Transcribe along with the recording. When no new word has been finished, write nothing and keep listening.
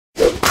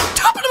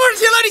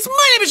guys,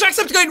 my name is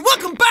Jacksepticeye and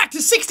welcome back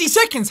to 60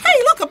 Seconds.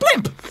 Hey, look, a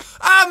blimp.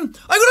 I'm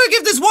gonna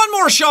give this one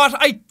more shot.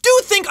 I do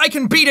think I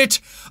can beat it.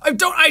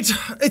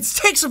 It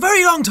takes a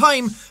very long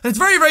time and it's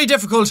very, very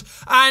difficult.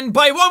 And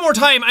by one more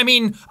time, I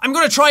mean, I'm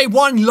gonna try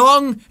one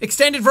long,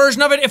 extended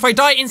version of it. If I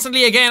die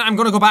instantly again, I'm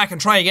gonna go back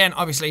and try again,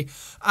 obviously.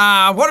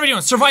 What are we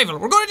doing? Survival.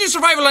 We're gonna do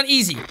survival on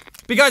easy.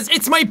 Because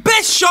it's my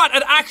best shot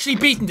at actually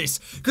beating this.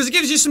 Because it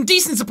gives you some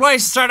decent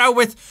supplies to start out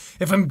with.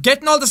 If I'm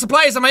getting all the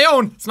supplies on my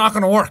own, it's not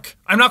going to work.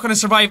 I'm not going to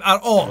survive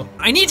at all.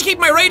 I need to keep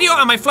my radio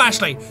and my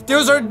flashlight.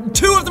 Those are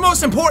two of the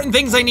most important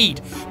things I need.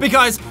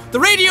 Because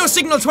the radio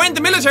signals when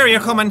the military are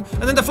coming,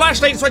 and then the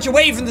flashlight is what you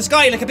wave in the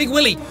sky like a big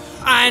willy.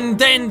 And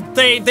then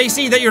they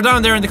see that you're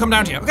down there and they come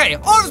down to you. Okay,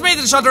 always made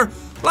to the shelter.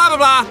 Blah, blah,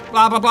 blah,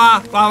 blah, blah, blah,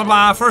 blah, blah,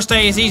 blah. First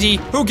day is easy.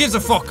 Who gives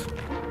a fuck?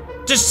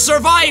 Just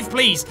survive,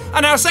 please.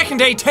 And our second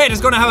day, Ted is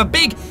going to have a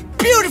big,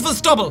 beautiful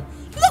stubble.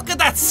 Look at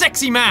that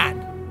sexy man.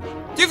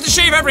 Do you have to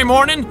shave every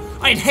morning?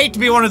 I'd hate to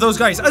be one of those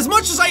guys. As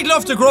much as I'd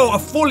love to grow a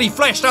fully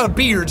fleshed out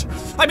beard.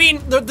 I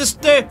mean, the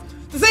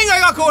thing I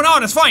got going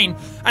on is fine,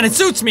 and it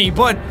suits me,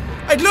 but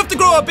I'd love to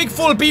grow a big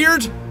full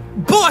beard,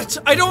 but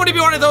I don't want to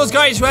be one of those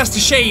guys who has to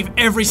shave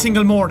every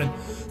single morning.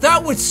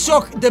 That would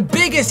suck the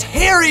biggest,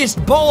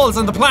 hairiest balls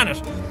on the planet.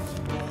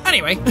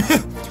 Anyway.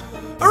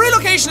 A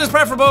relocation is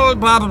preferable,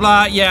 blah blah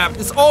blah, yeah,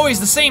 it's always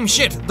the same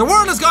shit. The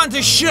world has gone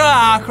to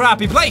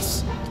crappy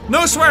place.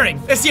 No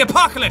swearing, it's the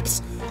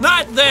apocalypse,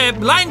 not the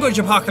language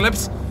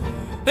apocalypse.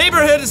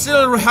 Neighborhood is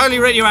still highly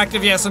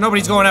radioactive, yeah, so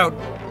nobody's going out.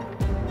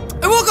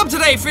 I woke up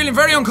today feeling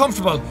very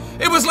uncomfortable.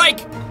 It was like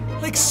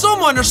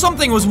someone or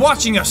something was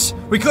watching us.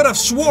 We could have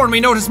sworn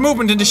we noticed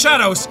movement in the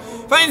shadows.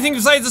 If anything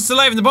besides us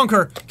alive in the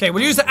bunker. Okay,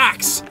 we'll use the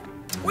axe.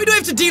 Why do I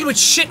have to deal with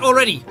shit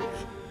already?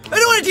 I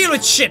don't want to deal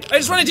with shit, I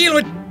just want to deal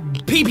with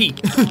pee-pee.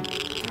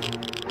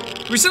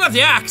 We still have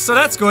the axe, so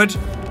that's good.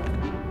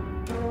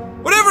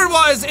 Whatever it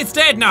was, it's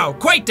dead now.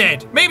 Quite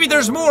dead. Maybe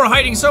there's more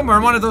hiding somewhere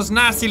in one of those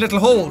nasty little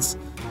holes.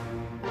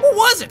 What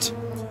was it?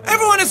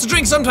 Everyone has to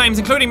drink sometimes,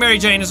 including Mary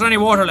Jane. Is there any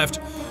water left?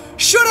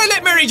 Should I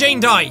let Mary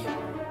Jane die?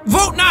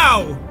 Vote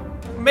now!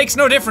 Makes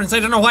no difference. I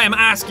don't know why I'm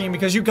asking,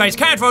 because you guys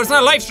can't vote. It's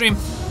not a live stream.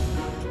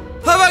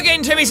 How about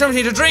getting Timmy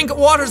something to drink?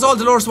 Water's all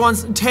Dolores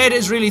wants. Ted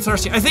is really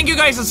thirsty. I think you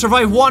guys will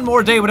survive one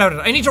more day without it.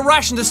 I need to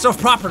ration this stuff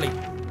properly.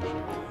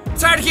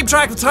 It's hard to keep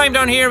track of time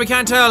down here, we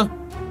can't tell.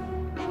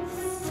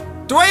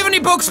 Do I have any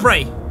bug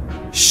spray?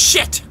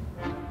 Shit!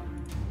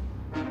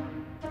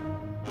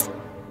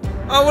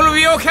 Oh, will we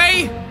be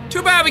okay?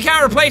 Too bad we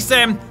can't replace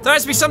them. There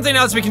has to be something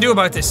else we can do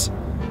about this.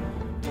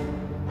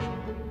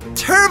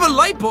 Terrible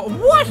light bulb.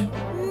 What?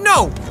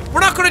 No! We're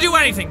not gonna do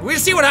anything. We'll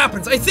see what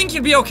happens. I think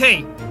you'll be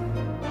okay.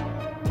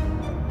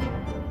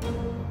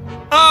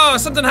 Oh,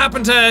 something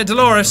happened to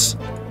Dolores.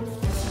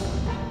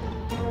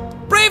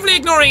 Bravely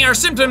ignoring our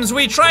symptoms,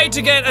 we tried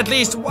to get at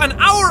least an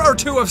hour or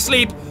two of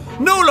sleep.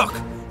 No luck.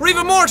 We're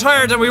even more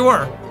tired than we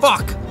were.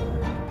 Fuck.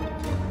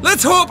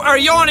 Let's hope our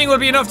yawning will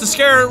be enough to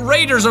scare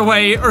raiders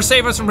away or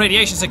save us from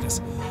radiation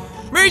sickness.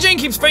 Mary Jane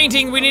keeps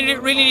fainting. We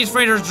really need to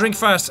find her to drink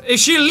fast.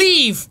 If she'll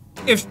leave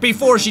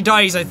before she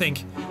dies, I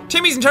think.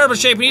 Timmy's in terrible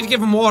shape. We need to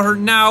give him water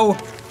now.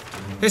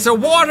 Okay, so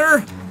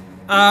water,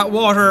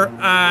 water,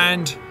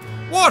 and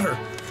water.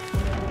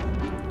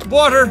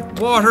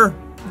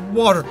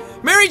 Water.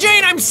 Mary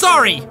Jane, I'm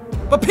sorry,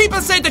 but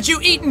people said that you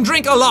eat and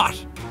drink a lot.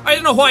 I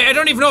don't know why. I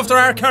don't even know if there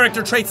are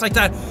character traits like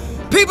that.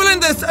 People in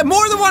this,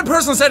 more than one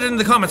person said it in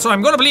the comments, so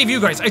I'm gonna believe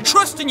you guys. I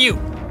trust in you.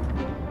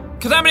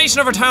 Contamination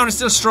of our town is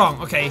still strong.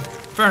 Okay,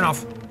 fair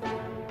enough.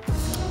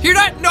 Hear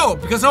that? No,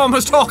 because no one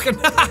was talking.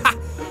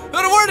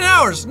 Not a word in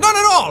ours. None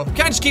at all.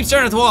 Can't just keep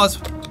staring at the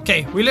walls.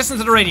 Okay, we listen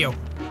to the radio.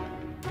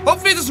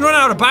 Hopefully it doesn't run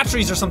out of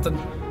batteries or something.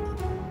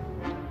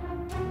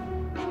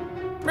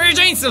 Mary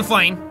Jane's still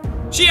fine.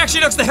 She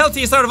actually looks the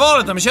healthiest out of all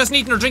of them. She hasn't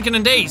eaten or drinking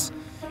in days.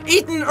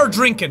 Eaten or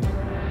drinking.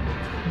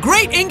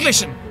 Great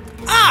Englishin'.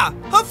 Ah,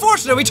 how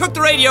fortunate we took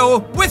the radio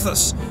with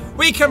us.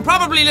 We can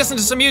probably listen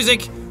to some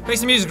music. Play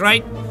some music,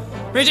 right?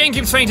 Mary Jane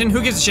keeps fainting.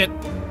 Who gives a shit?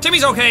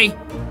 Timmy's okay.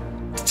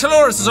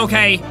 Dolores is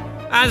okay.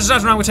 And there's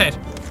nothing wrong with Ted.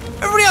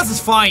 Everybody else is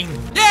fine.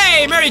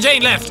 Yay, Mary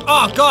Jane left.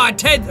 Oh god,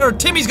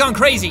 Timmy's gone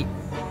crazy.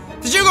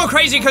 Did you go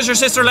crazy because your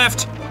sister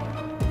left?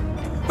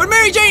 When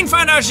Mary Jane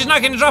found out she's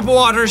not getting a drop of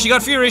water, she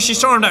got furious, she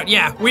stormed out.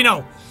 Yeah, we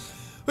know.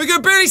 We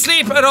could barely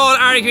sleep at all,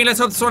 arguing, let's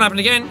hope this won't happen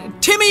again.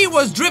 Timmy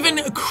was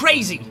driven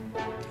crazy.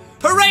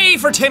 Hooray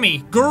for Timmy.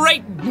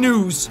 Great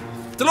news.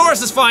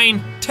 Dolores is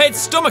fine. Ted's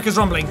stomach is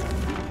rumbling.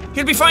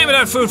 He'll be fine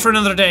without food for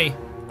another day.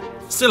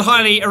 Still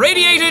highly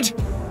irradiated.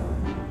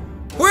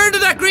 Where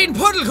did that green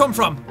puddle come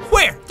from?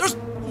 Where? There's...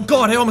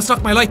 God, I almost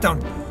knocked my light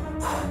down.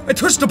 I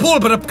touched the bowl,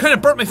 but it kind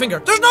of burnt my finger.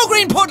 There's no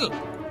green puddle.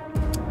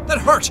 That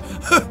hurt.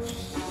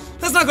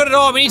 That's not good at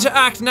all. We need to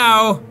act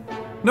now.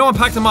 No one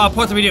packed them up.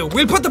 What do we do?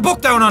 We'll put the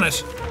book down on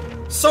it.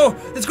 So,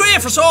 it's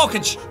great for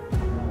soakage.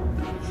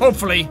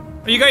 Hopefully.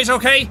 Are you guys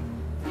okay?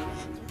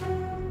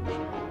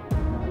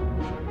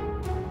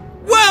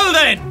 Well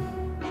then!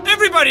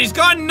 Everybody's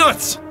gone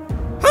nuts!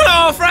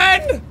 Hello,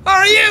 friend! How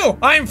are you?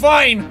 I'm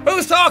fine.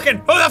 Who's talking?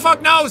 Who the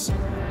fuck knows?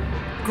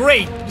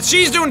 Great.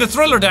 She's doing the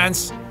Thriller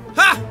dance.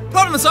 Ha!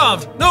 Problem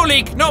solved. No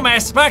leak, no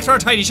mess, back to our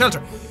tidy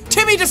shelter.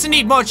 Timmy doesn't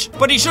need much,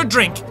 but he should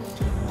drink.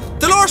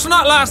 Dolores will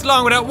not last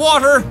long without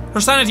water.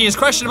 Her sanity is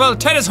questionable.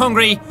 Ted is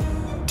hungry.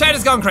 Ted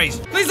has gone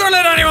crazy. Please don't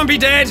let anyone be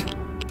dead.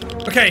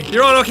 Okay,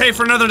 you're all okay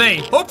for another day.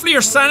 Hopefully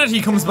your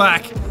sanity comes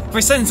back if I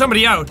send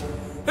somebody out.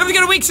 If we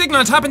get a weak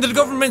signal, tap into the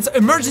government's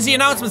emergency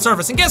announcement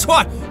service. And guess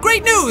what?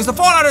 Great news! The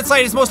fallout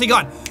outside is mostly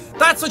gone.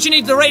 That's what you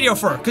need the radio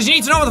for, because you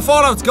need to know when the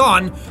fallout's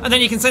gone, and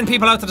then you can send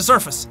people out to the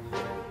surface.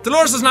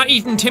 Dolores has not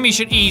eaten, Timmy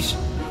should eat.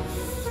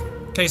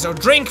 Okay, so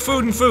drink,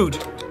 food, and food.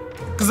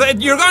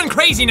 Because you're gone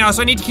crazy now,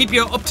 so I need to keep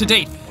you up to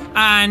date.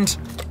 And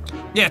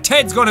yeah,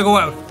 Ted's gonna go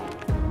out.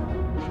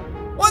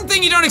 One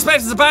thing you don't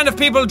expect is a band of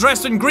people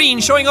dressed in green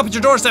showing up at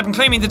your doorstep and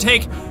claiming to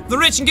take the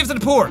rich and give to the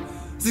poor.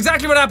 It's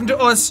exactly what happened to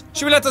us.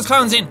 Should we let those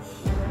clowns in?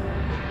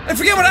 I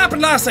forget what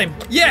happened last time.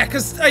 Yeah,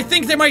 because I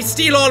think they might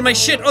steal all my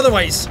shit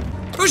otherwise.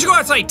 Who should go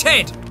outside?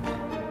 Ted.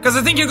 Because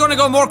I think you're gonna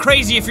go more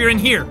crazy if you're in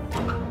here.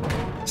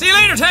 See you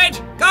later, Ted.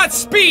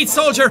 Godspeed,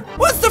 soldier.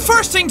 What's the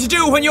first thing to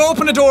do when you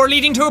open a door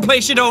leading to a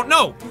place you don't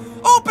know?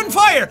 Open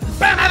fire!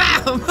 Bam,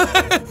 bam,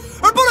 bam!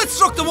 Our bullet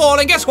struck the wall,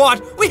 and guess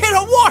what? We hit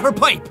a water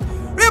pipe.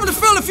 We were able to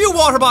fill a few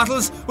water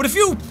bottles with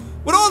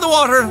all the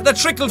water that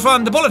trickled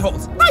from the bullet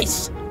holes.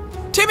 Nice!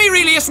 Timmy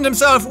really isn't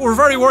himself. We're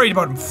very worried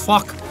about him.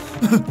 Fuck.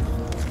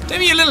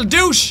 Timmy, you little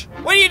douche.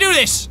 Why do you do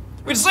this?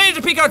 We decided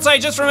to peek outside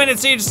just for a minute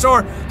to see the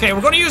store. Okay,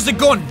 we're gonna use the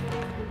gun.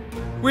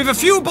 We have a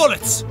few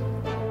bullets.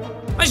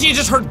 Imagine you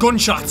just heard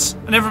gunshots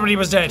and everybody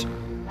was dead.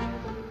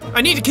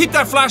 I need to keep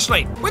that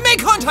flashlight. We made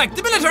contact.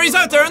 The military's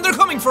out there and they're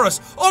coming for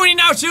us. All we need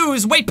now to do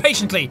is wait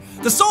patiently.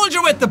 The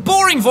soldier with the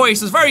boring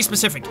voice is very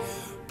specific.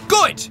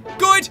 Good,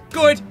 good,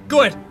 good,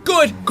 good,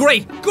 good,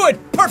 great, good,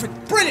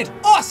 perfect, brilliant,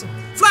 awesome.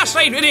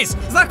 Flashlight it is.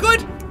 Is that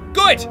good?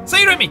 Good.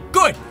 Say it with me.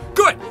 Good,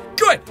 good,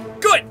 good,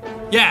 good.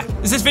 Yeah.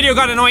 Is this video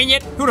got annoying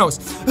yet? Who knows?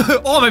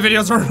 All my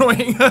videos are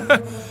annoying.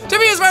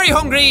 Timmy is very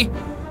hungry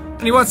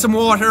and he wants some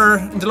water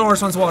and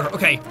Dolores wants water.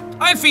 Okay.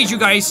 I'll feed you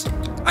guys.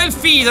 I'll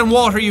feed and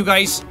water you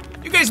guys.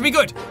 You guys will be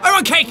good. I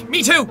want cake.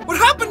 Me too. What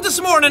happened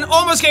this morning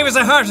almost gave us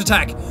a heart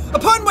attack.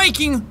 Upon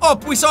waking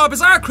up, we saw a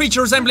bizarre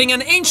creature resembling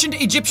an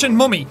ancient Egyptian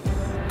mummy,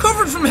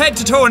 covered from head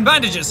to toe in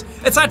bandages.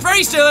 It sat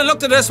very still and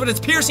looked at us with its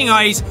piercing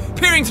eyes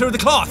peering through the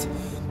cloth.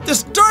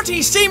 This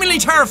dirty, seemingly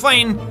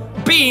terrifying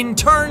being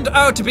turned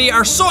out to be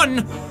our son,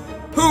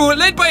 who,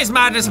 led by his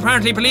madness,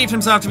 apparently believed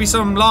himself to be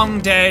some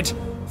long-dead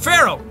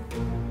pharaoh.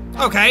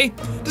 Okay.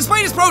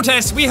 Despite his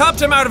protests, we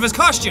helped him out of his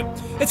costume.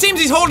 It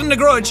seems he's holding a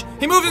grudge.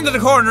 He moved into the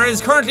corner and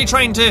is currently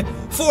trying to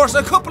force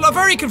a couple of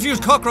very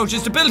confused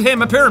cockroaches to build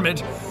him a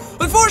pyramid.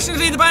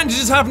 Unfortunately, the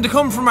bandages happen to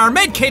come from our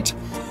med kit.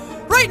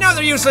 Right now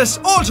they're useless,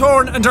 all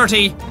torn and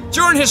dirty.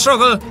 During his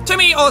struggle,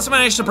 Timmy also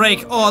managed to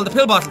break all the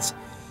pill bottles.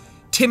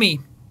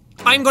 Timmy,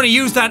 I'm gonna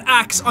use that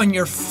axe on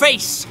your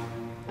face.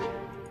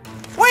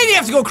 Why do you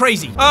have to go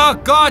crazy? Oh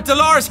god,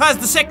 Dolores has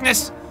the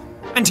sickness.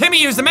 And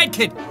Timmy used the med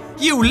kit.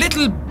 You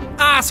little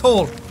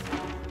asshole.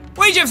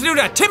 Why'd you have to do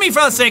that? Timmy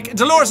fell sick.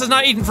 Dolores has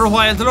not eaten for a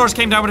while. Dolores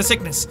came down with a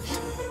sickness.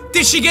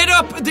 Did she get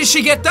up? Did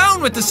she get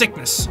down with the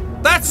sickness?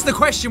 That's the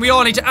question we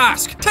all need to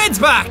ask. Ted's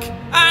back.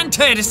 And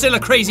Ted is still a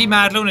crazy,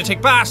 mad,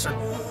 lunatic bastard.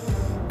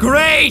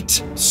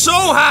 Great! So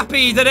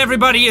happy that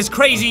everybody is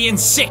crazy and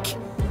sick.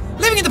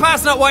 Living in the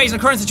past, not wise in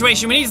the current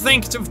situation. We need to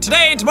think of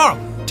today and tomorrow.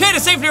 Ted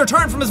has safely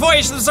returned from his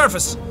voyage to the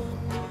surface.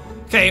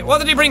 Okay, what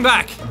did he bring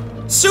back?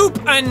 Soup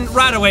and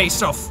Radaway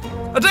stuff.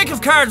 A deck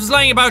of cards was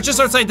lying about just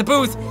outside the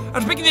booth.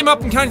 After picking them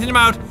up and counting them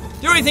out,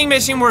 the only thing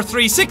missing were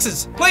 3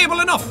 6s.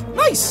 Playable enough.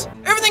 Nice.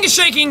 Everything is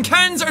shaking.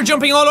 Cans are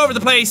jumping all over the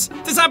place.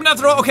 This happened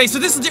after all. Okay, so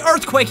this is the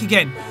earthquake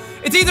again.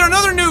 It's either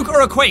another nuke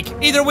or a quake.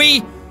 Either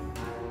way,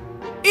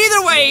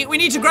 we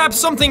need to grab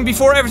something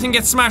before everything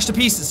gets smashed to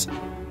pieces.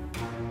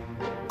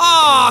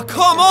 Aw,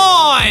 come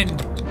on!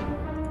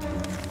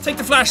 Take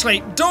the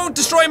flashlight. Don't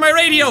destroy my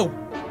radio.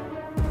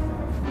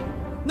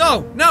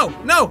 No, no,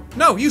 no,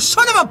 no, you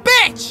son of a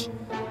bitch!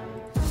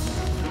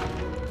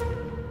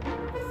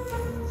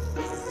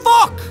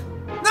 Fuck!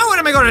 Now what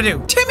am I gonna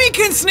do? Timmy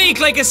can sneak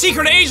like a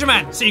secret agent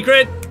man.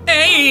 Secret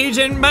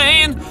agent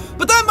man.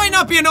 But that might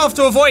not be enough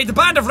to avoid the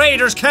band of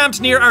raiders camped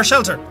near our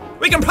shelter.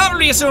 We can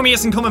probably assume he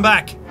isn't coming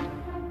back.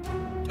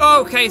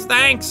 Okay,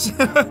 thanks.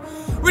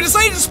 We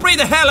decided to spray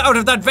the hell out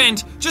of that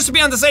vent just to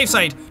be on the safe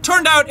side.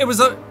 Turned out it was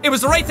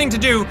the right thing to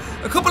do.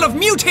 A couple of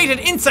mutated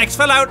insects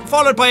fell out,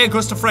 followed by a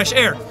gust of fresh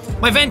air.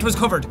 My vent was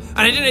covered,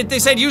 and they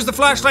said use the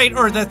flashlight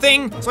or the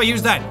thing, so I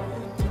used that.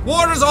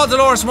 Water's all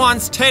Dolores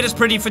wants. Ted is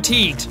pretty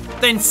fatigued.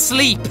 Then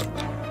sleep.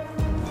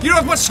 You don't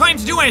have much time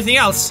to do anything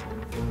else.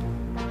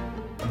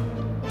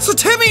 So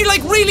Timmy,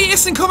 like, really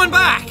isn't coming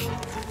back.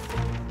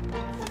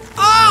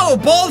 Oh,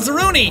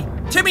 balls-a-rooney.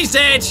 Timmy's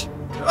dead.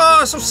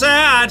 Oh, so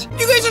sad.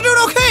 You guys are doing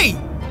okay.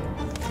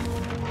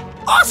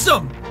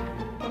 Awesome.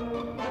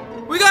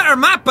 We got our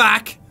map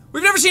back.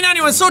 We've never seen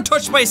anyone so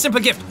touched by a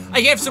simple gift. I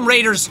gave some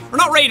raiders, or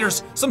not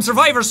raiders, some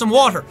survivors some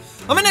water.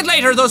 A minute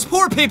later, those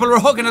poor people were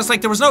hugging us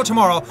like there was no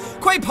tomorrow.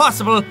 Quite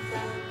possible,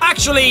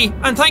 actually,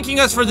 and thanking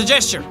us for the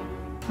gesture.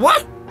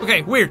 What?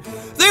 Okay, weird.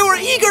 They were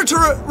eager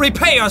to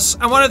repay us,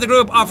 and one of the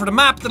group offered a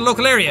map to the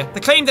local area. They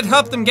claimed it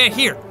helped them get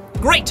here.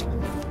 Great.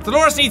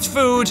 Dolores needs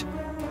food.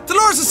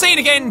 Dolores is sane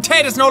again.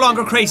 Ted is no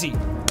longer crazy.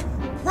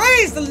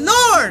 Praise the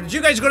Lord!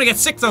 You guys are gonna get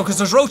sick though, because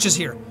there's roaches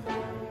here.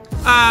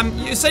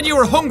 You said you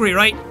were hungry,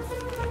 right?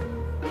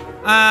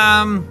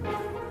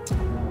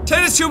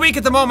 Ted is too weak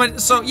at the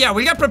moment, so yeah,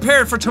 we'll get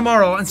prepared for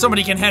tomorrow and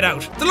somebody can head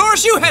out.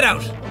 Dolores, you head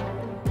out!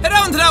 Head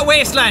out into that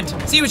wasteland.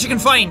 See what you can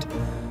find.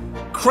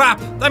 Crap.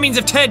 That means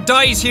if Ted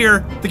dies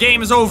here, the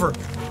game is over.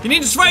 You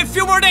need to survive a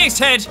few more days,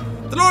 Ted.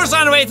 Dolores is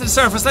on her way to the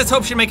surface. Let's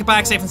hope she'll make it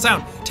back safe and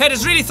sound. Ted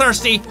is really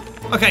thirsty.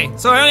 Okay,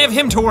 so I only have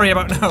him to worry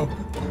about now.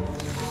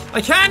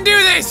 I can do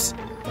this!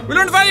 We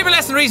learned a valuable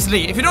lesson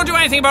recently. If you don't do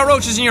anything about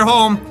roaches in your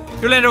home,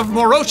 you'll end up with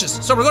more roaches.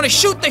 So we're gonna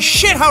shoot the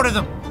shit out of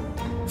them.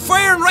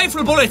 Firing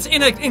rifle bullets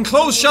in an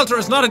enclosed shelter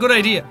is not a good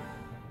idea.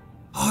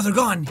 Oh, they're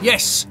gone.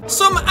 Yes.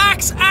 Some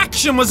axe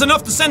action was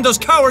enough to send those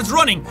cowards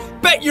running.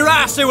 Bet your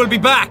ass they will be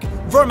back.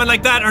 Vermin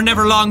like that are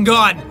never long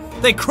gone.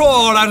 They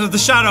crawl out of the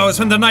shadows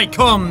when the night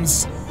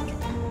comes.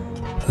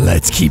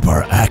 Let's keep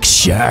our axe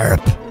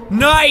sharp.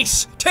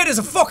 Nice! Ted is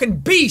a fucking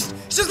beast.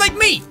 He's just like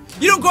me.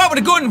 You don't go out with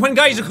a gun when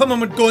guys are coming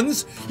with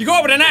guns. You go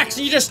out with an axe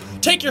and you just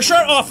take your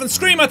shirt off and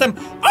scream at them.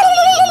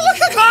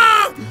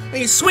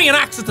 And you swing an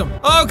axe at them.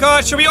 Oh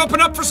god, should we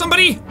open up for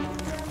somebody?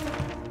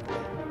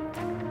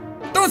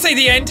 Don't say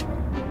the end.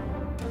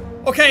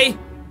 Okay.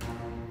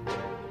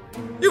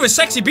 You have a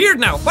sexy beard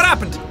now. What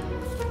happened?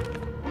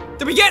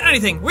 Did we get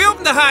anything? We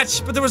opened the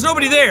hatch, but there was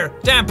nobody there.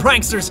 Damn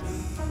pranksters.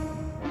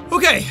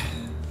 Okay.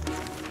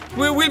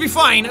 We'll be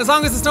fine, as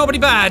long as it's nobody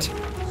bad.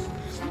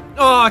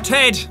 Oh,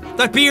 Ted,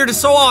 that beard is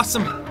so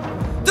awesome.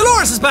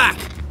 Dolores is back.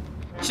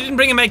 She didn't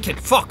bring a medkit.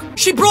 Fuck.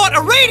 She brought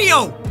a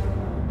radio!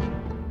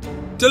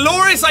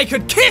 Dolores, I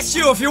could kiss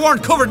you if you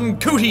weren't covered in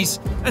cooties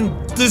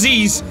and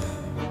disease.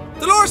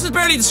 Dolores has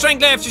barely the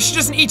strength left. If she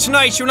doesn't eat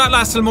tonight, she will not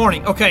last till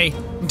morning. Okay,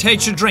 and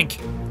Ted should drink.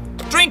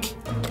 Drink,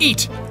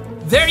 eat.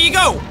 There you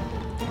go.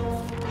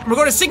 We're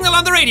going to signal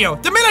on the radio.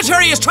 The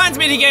military is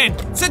transmitting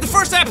again. Said the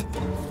first step.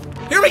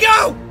 Here we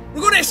go.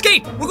 We're going to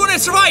escape. We're going to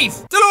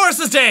survive. Dolores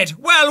is dead.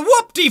 Well,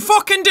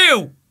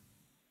 whoop-de-fucking-do.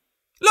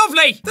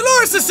 Lovely.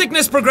 Dolores'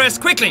 sickness progressed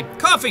quickly.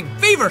 Coughing,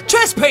 fever,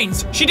 chest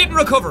pains. She didn't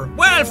recover.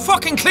 Well,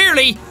 fucking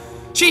clearly,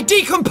 she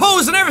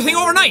decomposed and everything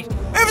overnight.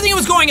 Everything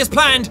was going as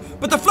planned,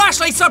 but the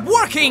flashlight stopped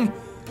working.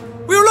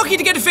 We were lucky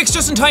to get it fixed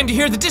just in time to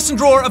hear the distant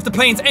roar of the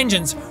plane's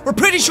engines. We're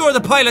pretty sure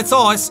the pilot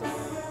saw us.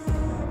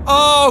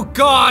 Oh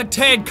god,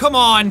 Ted, come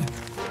on.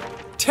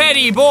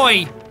 Teddy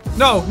boy.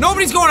 No,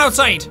 nobody's going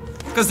outside,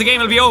 because the game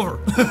will be over.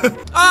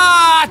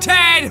 Ah,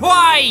 Ted,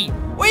 why?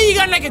 Why are you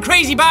going like a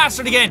crazy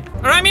bastard again?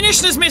 Our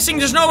ammunition is missing,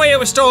 there's no way it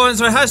was stolen,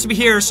 so it has to be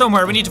here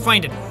somewhere. We need to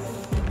find it.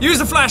 Use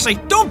the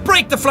flashlight. Don't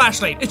break the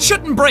flashlight. It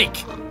shouldn't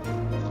break.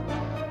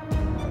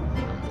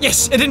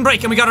 Yes, it didn't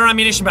break and we got our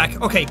ammunition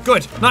back. Okay,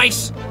 good.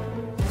 Nice.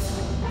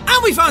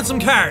 And we found some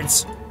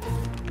cards.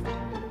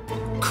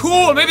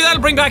 Cool, maybe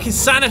that'll bring back his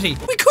sanity.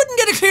 We couldn't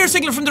get a clear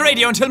signal from the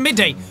radio until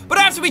midday, but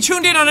after we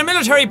tuned in on a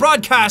military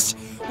broadcast,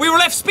 we were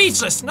left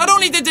speechless. Not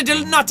only did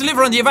they not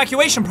deliver on the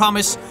evacuation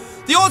promise,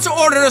 they also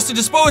ordered us to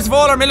dispose of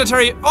all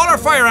our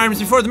firearms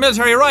before the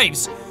military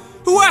arrives.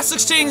 Who asked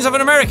such things of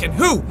an American?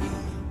 Who?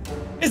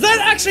 Is that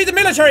actually the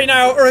military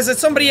now, or is it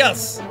somebody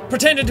else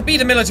pretending to be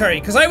the military?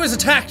 Because I was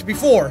attacked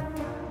before.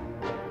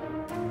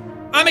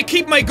 I'ma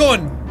keep my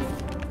gun.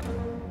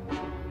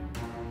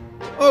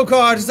 Oh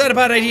god, is that a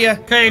bad idea?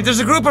 Okay, if there's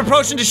a group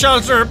approaching the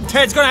shelter,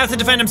 Ted's gonna have to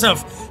defend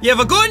himself. You have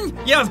a gun,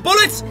 you have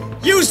bullets,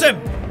 use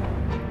them.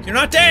 You're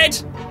not dead.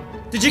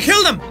 Did you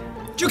kill them?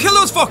 Did you kill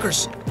those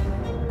fuckers?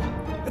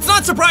 It's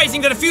not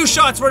surprising that a few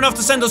shots were enough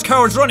to send those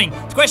cowards running.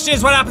 The question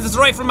is what happens if the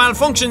rifle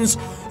malfunctions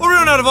or we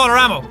run out of all our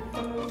ammo.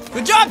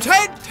 Good job,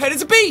 Ted! Ted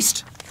is a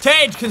beast!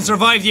 Ted can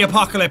survive the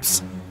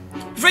apocalypse.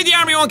 Afraid the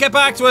army won't get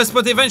back to us,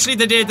 but eventually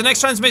they did. The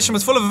next transmission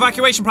was full of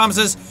evacuation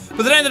promises,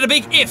 but it ended a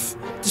big if.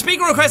 The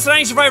speaker requested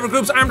any survivor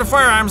groups armed with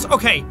firearms.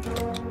 Okay.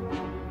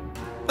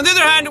 On the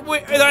other hand,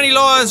 are there any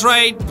laws,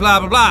 right?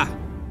 Blah, blah, blah.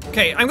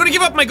 Okay, I'm gonna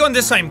give up my gun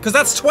this time, because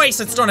that's twice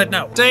it's done it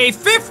now. Day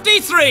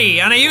 53,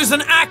 and I used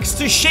an axe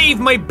to shave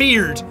my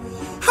beard.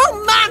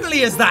 How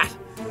manly is that?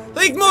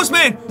 Like most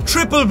men,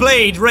 triple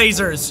blade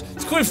razors.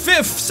 It's called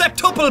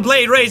septuple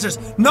blade razors.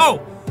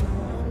 No.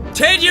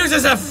 Ted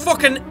uses a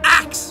fucking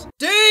axe.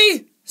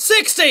 Day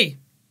 60.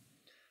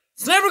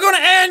 It's never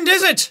gonna end,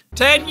 is it?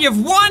 Ted,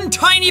 you've one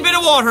tiny bit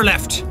of water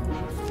left.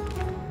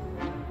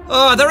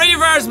 Oh, the radio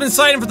bar has been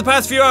silent for the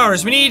past few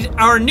hours. We need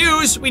our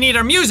news, we need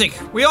our music.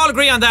 We all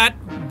agree on that.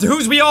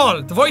 Who's we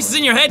all? The voices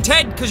in your head,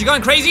 Ted, because you've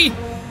gone crazy?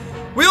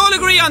 We all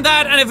agree on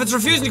that, and if it's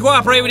refusing to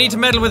cooperate, we need to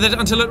meddle with it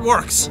until it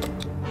works.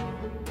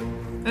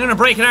 I'm gonna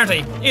break it, aren't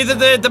I?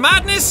 Either the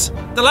madness,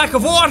 the lack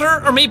of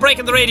water, or me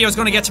breaking the radio is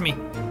gonna get to me.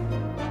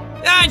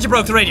 And you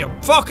broke the radio.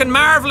 Fucking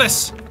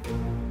marvellous.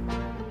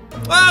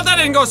 Well, that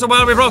didn't go so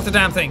well, we broke the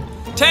damn thing.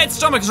 Ted's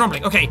stomach is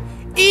rumbling. Okay,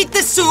 eat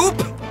the soup.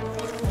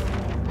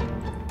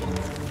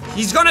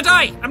 He's gonna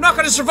die. I'm not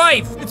gonna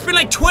survive. It's been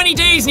like 20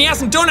 days and he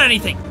hasn't done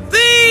anything.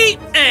 The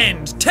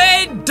end.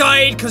 Ted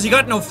died because he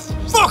got no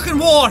fucking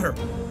water.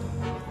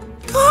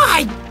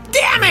 God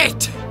damn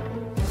it!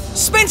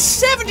 Spent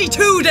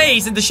 72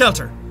 days in the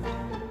shelter.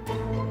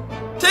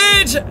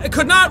 Ted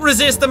could not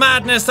resist the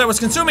madness that was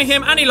consuming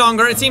him any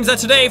longer. It seems that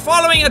today,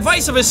 following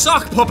advice of his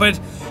sock puppet,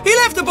 he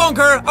left the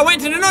bunker and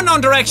went in an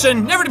unknown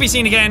direction, never to be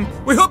seen again.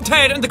 We hope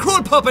Ted and the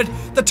cruel puppet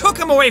that took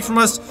him away from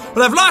us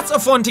will have lots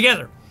of fun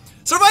together.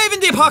 Surviving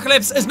the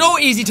apocalypse is no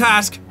easy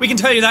task, we can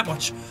tell you that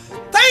much.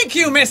 Thank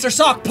you, Mr.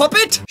 Sock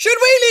Puppet! Should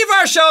we leave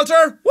our shelter?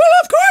 Well,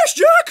 of course,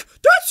 Jack!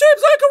 That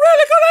seems like a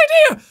really good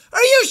idea!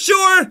 Are you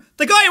sure?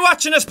 The guy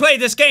watching us play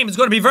this game is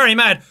going to be very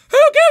mad. Who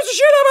gives a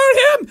shit about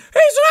him?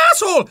 He's an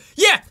asshole!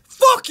 Yeah,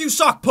 fuck you,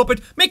 Sock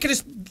Puppet, making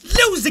us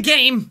lose the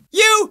game.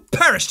 You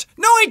perished.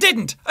 No, I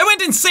didn't. I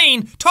went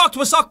insane, talked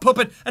to a sock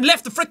puppet, and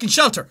left the frickin'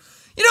 shelter.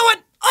 You know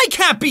what? I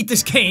can't beat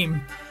this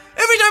game.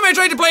 Every time I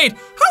try to play it, how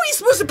are you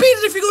supposed to beat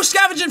it if you go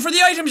scavenging for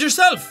the items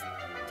yourself?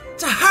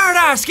 It's a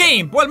hard-ass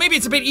game. Well, maybe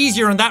it's a bit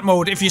easier in that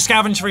mode if you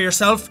scavenge for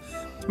yourself.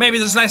 Maybe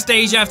there's less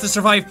days you have to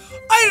survive.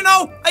 I don't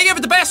know. I gave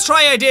it the best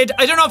try I did.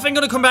 I don't know if I'm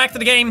going to come back to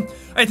the game.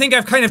 I think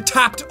I've kind of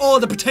tapped all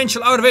the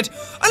potential out of it.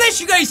 Unless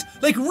you guys,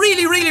 like,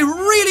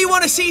 really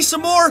want to see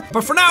some more.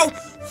 But for now,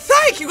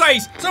 thank you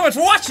guys so much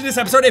for watching this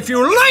episode. If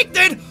you liked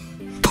it,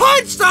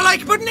 punch the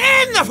like button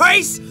in the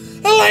face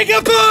like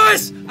a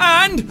boss.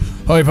 And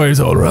high fives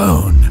all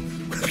around.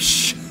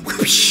 whoosh,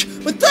 whoosh.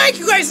 But thank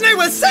you guys, and I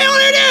will say all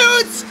the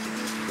dudes.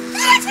 In the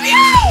next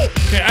video!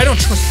 Okay, I don't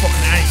trust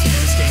fucking anything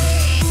in this game.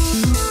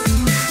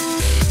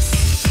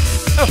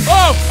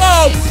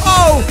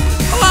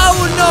 Oh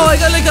no, I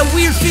got like a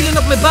weird feeling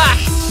up my back.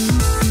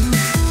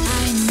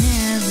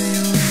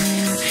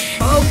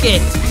 Okay.